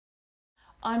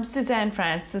I'm Suzanne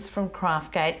Francis from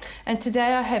Craftgate, and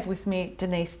today I have with me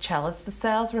Denise Chalice, the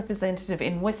sales representative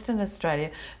in Western Australia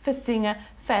for Singer,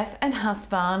 Pfaff and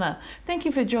Husqvarna. Thank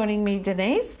you for joining me,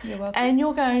 Denise. You're welcome. And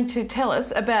you're going to tell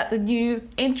us about the new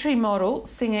entry model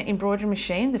Singer embroidery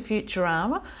machine, the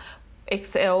Futura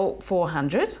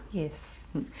XL400. Yes.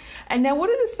 And now, what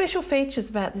are the special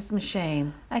features about this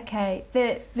machine? Okay,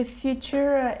 the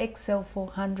Futura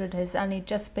XL400 has only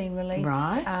just been released,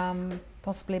 Right.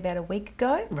 possibly about a week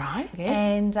ago. Right, yes.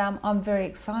 And I'm very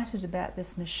excited about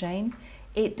this machine.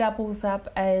 It doubles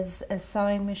up as a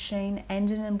sewing machine and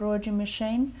an embroidery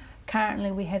machine.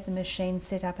 Currently we have the machine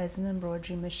set up as an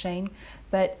embroidery machine,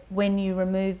 but when you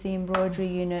remove the embroidery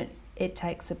unit, it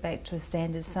takes it back to a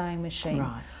standard sewing machine.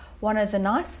 Right. One of the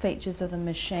nice features of the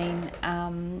machine,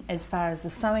 as far as the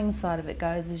sewing side of it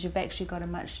goes, is you've actually got a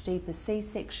much deeper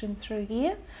C-section through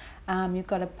here. You've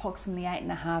got approximately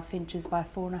 8.5 inches by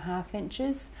 4.5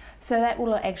 inches, so that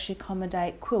will actually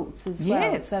accommodate quilts as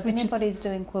well. Yes, so if anybody's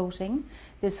doing quilting,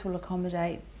 this will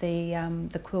accommodate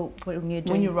the quilt when you're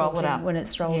doing roll it up. when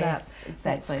it's rolled up. Yes, exactly.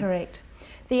 That's correct.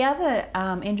 The other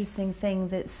interesting thing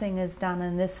that Singer's done,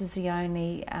 and this is the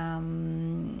only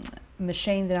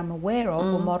machine that I'm aware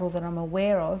of, or model that I'm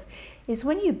aware of, is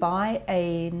when you buy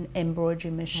an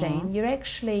embroidery machine, you're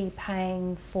actually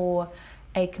paying for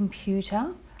a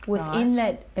computer within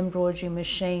that embroidery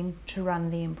machine to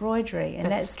run the embroidery,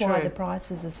 and that's why the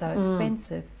prices are so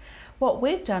expensive. What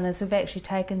we've done is we've actually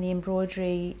taken the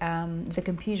embroidery, the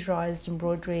computerized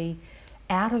embroidery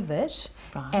out of it,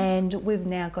 and we've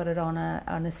now got it on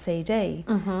a CD,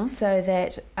 so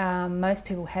that most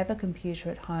people have a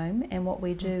computer at home, and what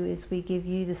we do is we give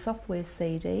you the software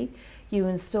CD, you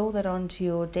install that onto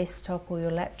your desktop or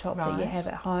your laptop that you have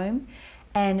at home,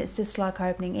 and it's just like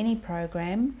opening any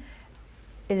program.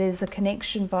 It is a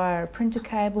connection via a printer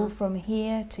cable from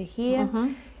here to here.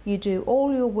 You do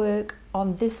all your work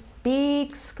on this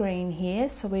big screen here,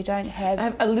 so we don't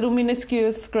have a little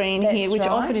minuscule screen here, which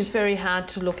often is very hard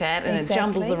to look at, and it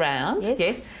jumbles around.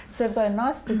 Yes. So we've got a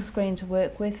nice big screen to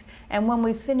work with, and when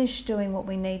we finish doing what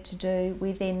we need to do,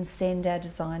 we then send our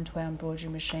design to our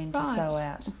embroidery machine to sew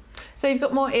out. So you've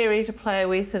got more area to play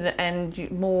with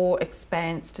and more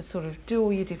expanse to sort of do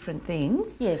all your different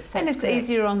things. Yes, that's and it's correct.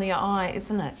 easier on the eye,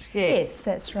 isn't it? Yes,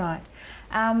 that's right.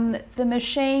 The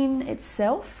machine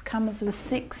itself comes with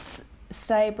 6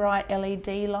 Stay Bright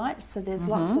LED lights, so there's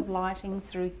lots of lighting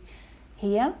through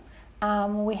here.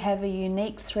 We have a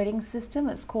unique threading system.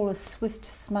 It's called a Swift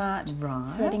Smart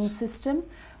threading system,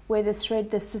 where the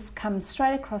thread, this just comes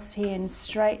straight across here and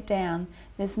straight down.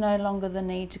 There's no longer the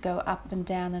need to go up and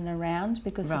down and around,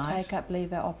 because the take-up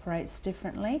lever operates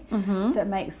differently. So it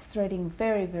makes threading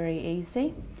very, very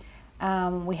easy.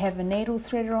 We have a needle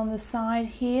threader on the side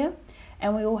here,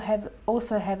 and we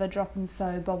also have a drop and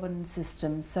sew bobbin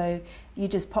system. So you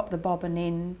just pop the bobbin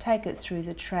in, take it through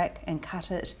the track and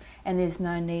cut it, and there's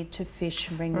no need to fish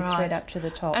and bring the thread up to the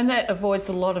top. And that avoids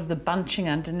a lot of the bunching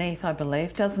underneath, I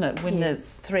believe, doesn't it? When the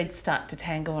threads start to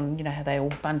tangle, and you know how they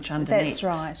all bunch underneath. That's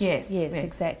right. Yes,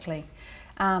 exactly.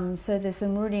 So there's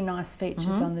some really nice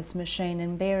features on this machine,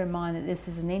 and bear in mind that this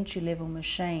is an entry-level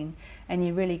machine, and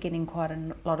you're really getting quite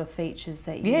a lot of features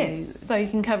that you... so you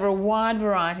can cover a wide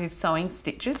variety of sewing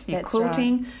stitches, your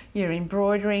quilting, your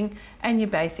embroidering, and your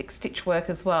basic stitch work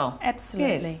as well.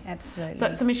 Absolutely, absolutely. So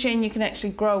it's a machine you can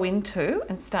actually grow into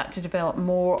and start to develop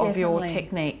more of your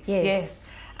techniques.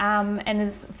 And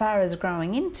as far as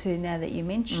growing into, now that you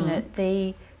mention it,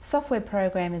 the software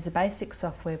program is a basic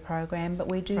software program, but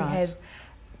we do have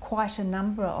quite a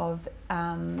number of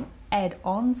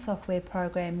add-on software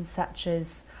programs, such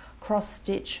as cross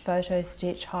stitch, photo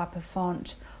stitch,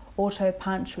 hyperfont, auto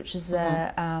punch, which is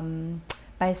a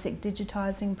basic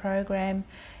digitizing program,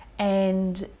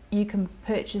 and you can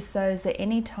purchase those at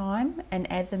any time and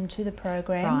add them to the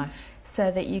program,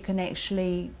 so that you can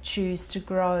actually choose to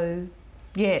grow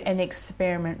and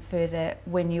experiment further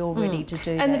when you're ready to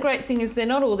do that. And the great thing is they're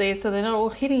not all there, so they're not all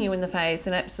hitting you in the face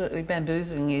and absolutely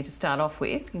bamboozling you to start off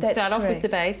with. You can start off with the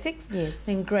basics,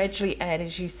 then gradually add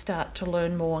as you start to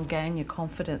learn more and gain your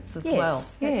confidence as well.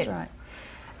 That's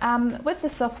right. With the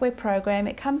software program,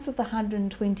 it comes with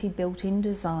 120 built-in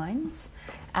designs.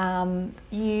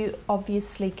 You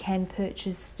obviously can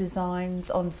purchase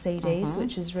designs on CDs,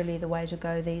 which is really the way to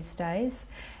go these days.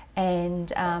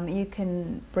 And you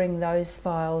can bring those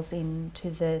files into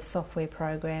the software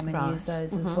program and use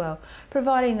those as well,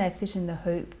 providing they fit in the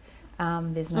hoop.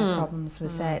 There's no problems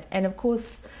with that. And of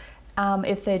course,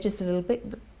 if they're just a little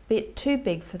bit too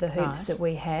big for the hoops that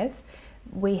we have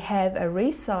a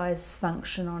resize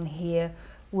function on here,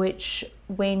 which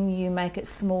when you make it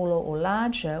smaller or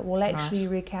larger will actually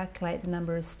recalculate the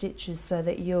number of stitches so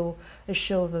that you're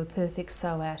assured of a perfect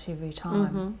sew out every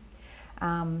time.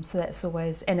 So that's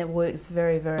always, and it works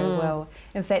very, very well.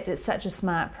 In fact, it's such a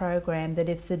smart program that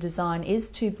if the design is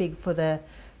too big for the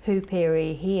hoop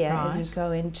area here, and you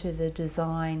go into the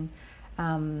design,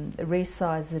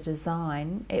 resize the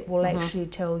design, it will actually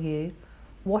tell you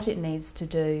what it needs to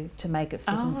do to make it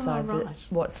fit inside,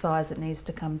 what size it needs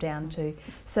to come down to.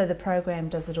 So the program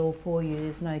does it all for you.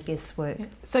 There's no guesswork.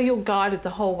 So you're guided the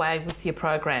whole way with your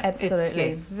program.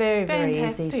 Absolutely. Very, very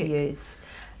easy to use.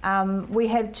 We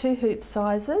have two hoop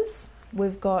sizes.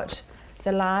 We've got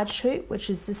the large hoop, which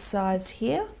is this size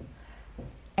here,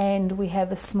 and we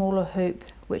have a smaller hoop,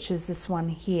 which is this one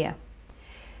here.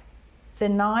 The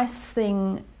nice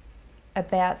thing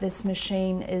about this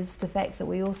machine is the fact that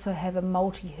we also have a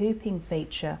multi-hooping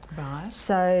feature.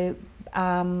 So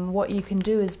what you can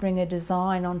do is bring a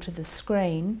design onto the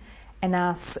screen and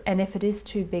ask, and if it is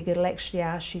too big, it'll actually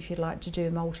ask you if you'd like to do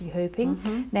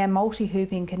multi-hooping. Now,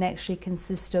 multi-hooping can actually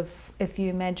consist of, if you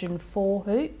imagine 4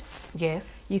 hoops,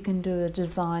 you can do a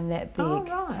design that big.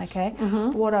 Okay.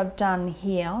 What I've done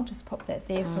here, I'll just pop that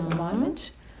there for the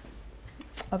moment.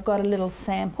 I've got a little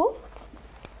sample,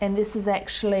 and this is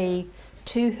actually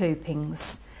 2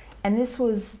 hoopings, and this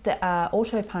was the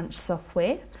Auto Punch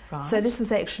software. So this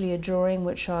was actually a drawing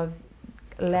which I've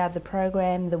allowed the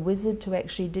program, the wizard, to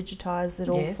actually digitise it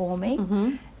all for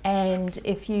me. And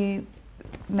if you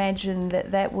imagine that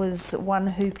that was one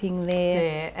hooping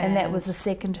there, and that was a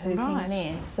second hooping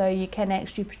there, so you can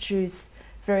actually produce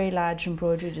very large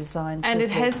embroidery designs. And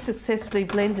with it has successfully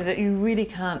blended it. You really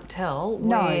can't tell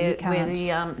where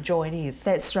the join is.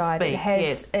 That's right. It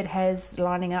has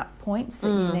lining up points that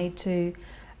you need to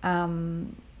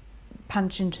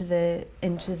punch into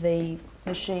the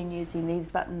machine using these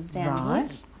buttons down here.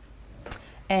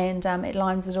 And it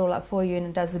lines it all up for you, and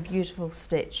it does a beautiful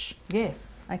stitch.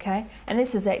 Okay. And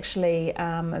this is actually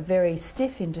a very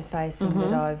stiff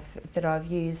interfacing that I've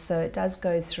used, so it does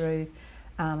go through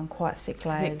quite thick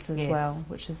layers as well,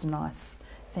 which is a nice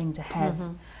thing to have.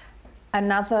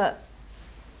 Another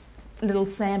little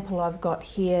sample I've got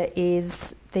here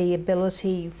is the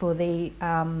ability for the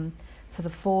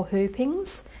 4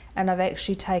 hoopings, and I've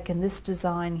actually taken this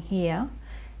design here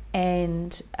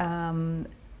and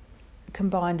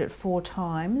combined it 4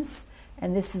 times,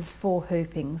 and this is 4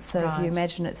 hoopings. So if you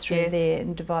imagine it through there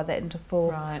and divide that into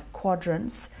 4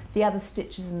 quadrants, the other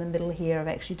stitches in the middle here I've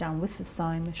actually done with the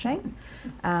sewing machine.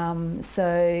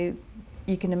 So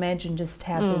you can imagine just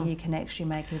how big you can actually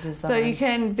make a design. So you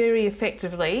can very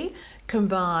effectively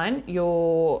combine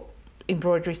your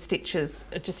embroidery stitches,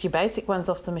 just your basic ones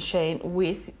off the machine,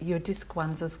 with your disc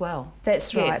ones as well.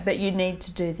 That's right, but you need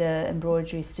to do the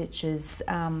embroidery stitches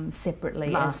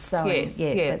separately as sewing.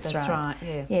 That's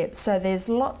right. So there's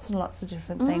lots and lots of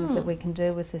different things that we can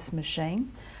do with this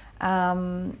machine.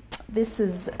 This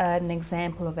is an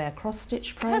example of our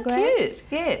cross-stitch program. How cute,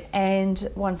 And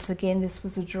once again, this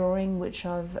was a drawing which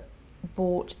I've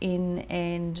bought in,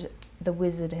 and the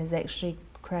wizard has actually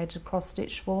created cross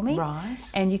stitch for me.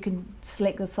 And you can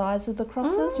select the size of the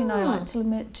crosses, you know, like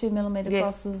 2mm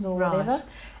crosses or whatever.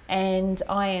 And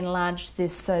I enlarged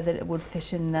this so that it would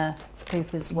fit in the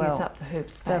hoop as well. Use up the hoop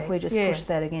space. So if we just push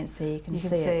that against there, you can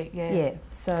see it.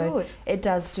 So it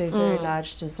does do very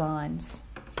large designs.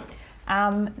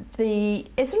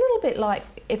 It's a little bit like,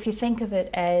 if you think of it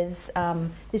as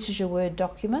this is your Word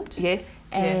document,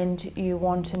 and you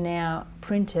want to now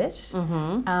print it,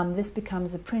 this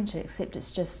becomes a printer, except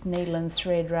it's just needle and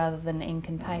thread rather than ink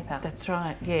and paper. That's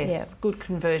right, good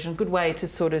conversion, good way to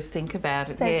sort of think about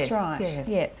it. That's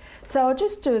right, So I'll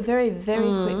just do a very, very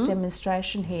quick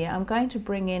demonstration here. I'm going to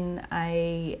bring in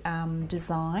a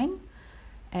design,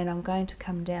 and I'm going to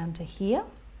come down to here.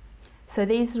 So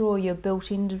these are all your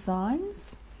built-in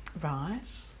designs.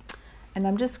 And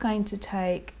I'm just going to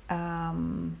take,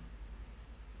 I'll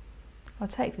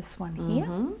take this one here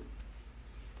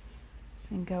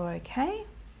and go OK.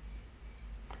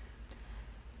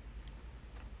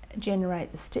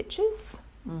 Generate the stitches.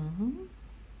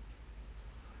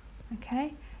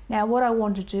 Okay. Now what I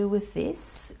want to do with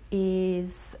this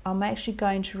is I'm actually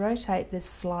going to rotate this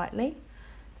slightly.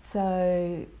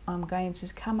 So I'm going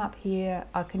to come up here,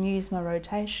 I can use my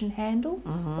rotation handle,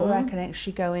 or I can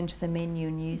actually go into the menu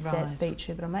and use that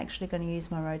feature, but I'm actually going to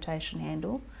use my rotation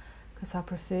handle because I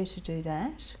prefer to do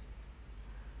that.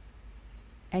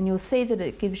 And you'll see that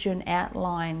it gives you an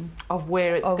outline of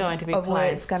where it's going to be placed. Where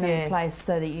it's going to be placed,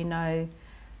 so that you know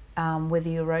whether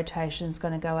your rotation is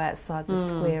going to go outside the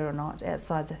square or not,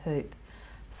 outside the hoop.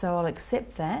 So I'll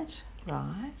accept that.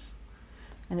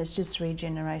 and it's just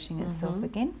regenerating itself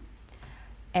again.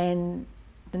 And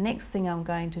the next thing I'm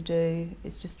going to do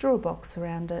is just draw a box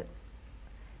around it,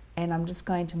 and I'm just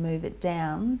going to move it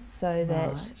down so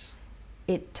that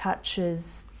it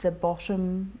touches the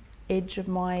bottom edge of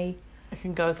my... It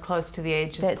can go as close to the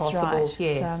edge as possible. That's right.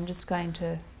 Yes. So I'm just going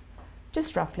to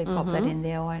just roughly pop that in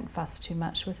there. I won't fuss too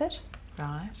much with it.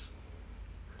 Right.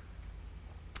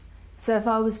 So if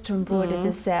I was to embroider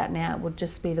this out now, it would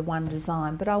just be the one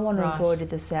design, but I want to embroider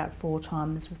this out 4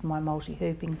 times with my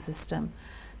multi-hooping system.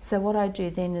 So what I do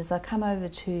then is I come over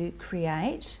to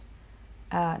create,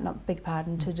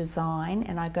 to design,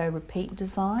 and I go repeat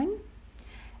design.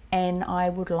 And I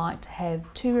would like to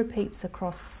have 2 repeats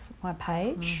across my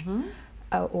page,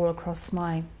 all across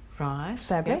my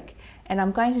fabric. And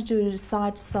I'm going to do a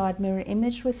side-to-side mirror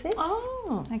image with this.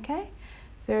 Oh. Okay,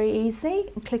 very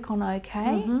easy. Click on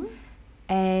OK,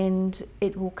 and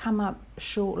it will come up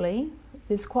shortly.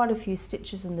 There's quite a few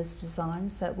stitches in this design,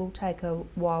 so it will take a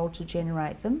while to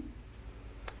generate them.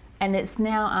 And it's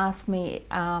now asked me,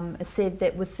 said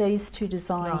that with these 2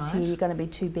 designs here, you're going to be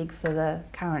too big for the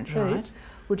current hoop.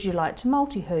 Would you like to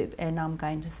multi-hoop? And I'm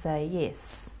going to say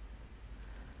yes.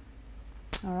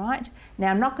 All right. Now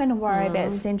I'm not going to worry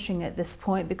about centering at this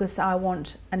point because I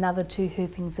want another 2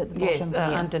 hoopings at the bottom here.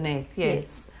 Underneath.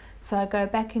 Yes. So I go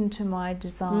back into my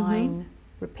design,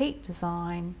 repeat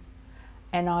design,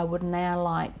 and I would now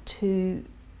like to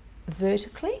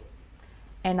vertically,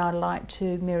 and I'd like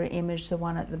to mirror image the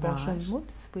one at the bottom.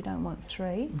 Whoops, we don't want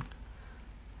 3.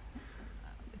 We're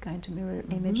going to mirror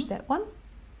image that one.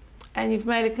 And you've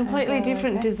made a completely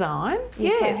different design.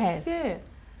 Yes, I have. Yeah.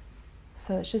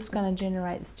 So it's just going to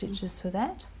generate the stitches for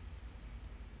that.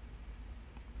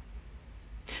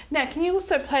 Now, can you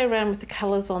also play around with the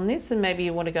colours on this, and maybe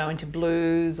you want to go into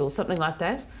blues or something like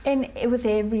that? And with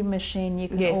every machine, you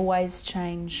can always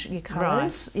change your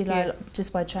colours, you know,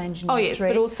 just by changing the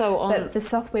thread. But also on... But the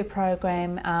software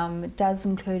program does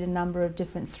include a number of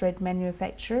different thread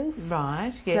manufacturers.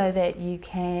 Right, yes. So that you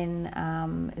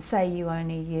can, say you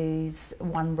only use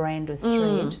one brand of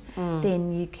thread,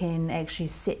 then you can actually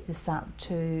set this up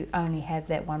to only have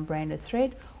that one brand of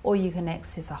thread, or you can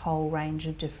access a whole range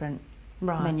of different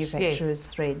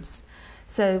manufacturers' threads.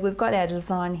 So we've got our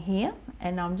design here,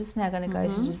 and I'm just now going to go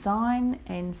to design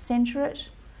and centre it,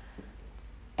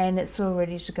 and it's all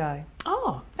ready to go.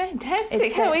 Oh, fantastic.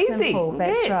 It's how easy. Simple.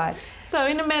 That's right. So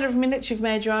in a matter of minutes you've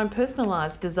made your own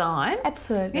personalised design.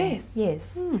 Absolutely.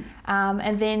 Yes.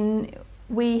 And then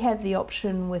we have the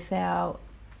option with our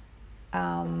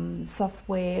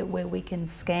software where we can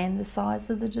scan the size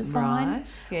of the design.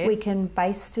 We can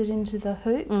baste it into the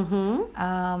hoop.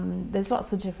 There's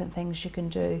lots of different things you can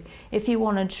do. If you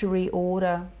wanted to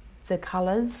reorder the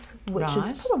colours, which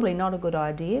is probably not a good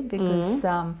idea because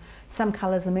some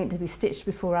colours are meant to be stitched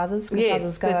before others because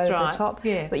others go over the top.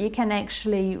 But you can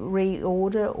actually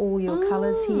reorder all your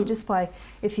colours here just by,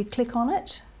 if you click on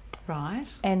it,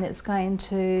 and it's going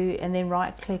to, and then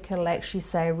right click, it'll actually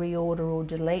say reorder or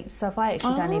delete. So if I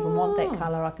actually don't even want that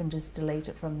colour, I can just delete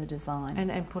it from the design.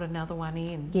 And put another one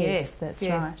in. Yes, that's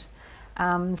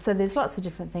right. So there's lots of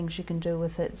different things you can do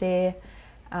with it there.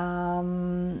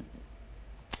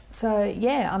 So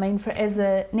yeah, I mean, as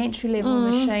an entry-level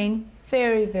machine,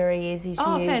 very, very easy to use.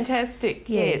 Oh, fantastic,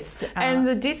 yes. And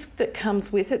the disc that comes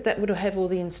with it, that would have all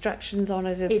the instructions on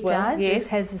it as well? It does. It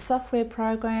has a software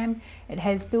program. It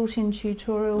has built-in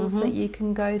tutorials that you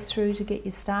can go through to get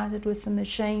you started with the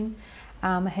machine.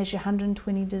 It has your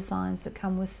 120 designs that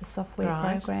come with the software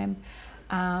program.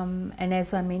 And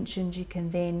as I mentioned, you can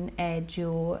then add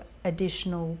your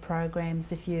additional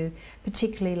programs if you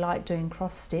particularly like doing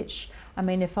cross stitch. I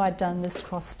mean, if I'd done this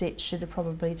cross stitch, it'd have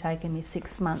probably taken me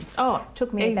 6 months. Oh, it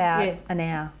took me about an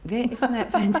hour. Yeah, isn't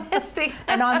that fantastic?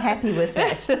 And I'm happy with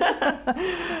that. So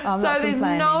there's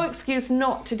no excuse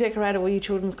not to decorate all your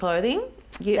children's clothing.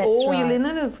 All your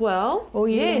linen as well. All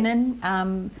your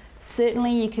linen.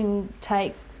 Certainly you can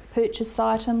take purchased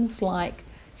items, like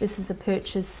this is a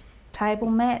purchased table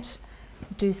mat,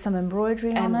 do some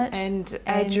embroidery on it, and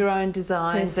add your own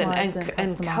designs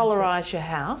and colorise your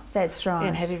house. That's right.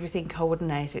 And have everything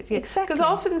coordinated. Yeah. Exactly. Because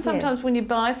often, sometimes when you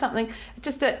buy something,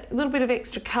 just a little bit of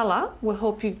extra colour will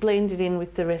help you blend it in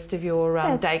with the rest of your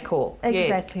decor.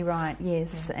 Exactly right.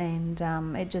 Yes, and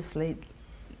it just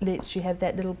lets you have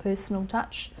that little personal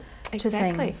touch to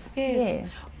things. Yes.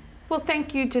 Well,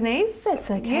 thank you, Denise. That's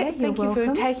okay. Thank you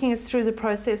for taking us through the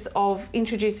process of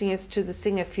introducing us to the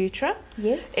Singer Futura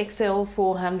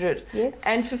XL400. Yes.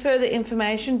 And for further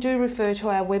information, do refer to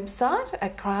our website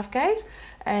at Craftgate,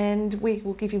 and we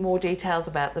will give you more details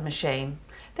about the machine.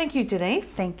 Thank you,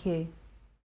 Denise. Thank you.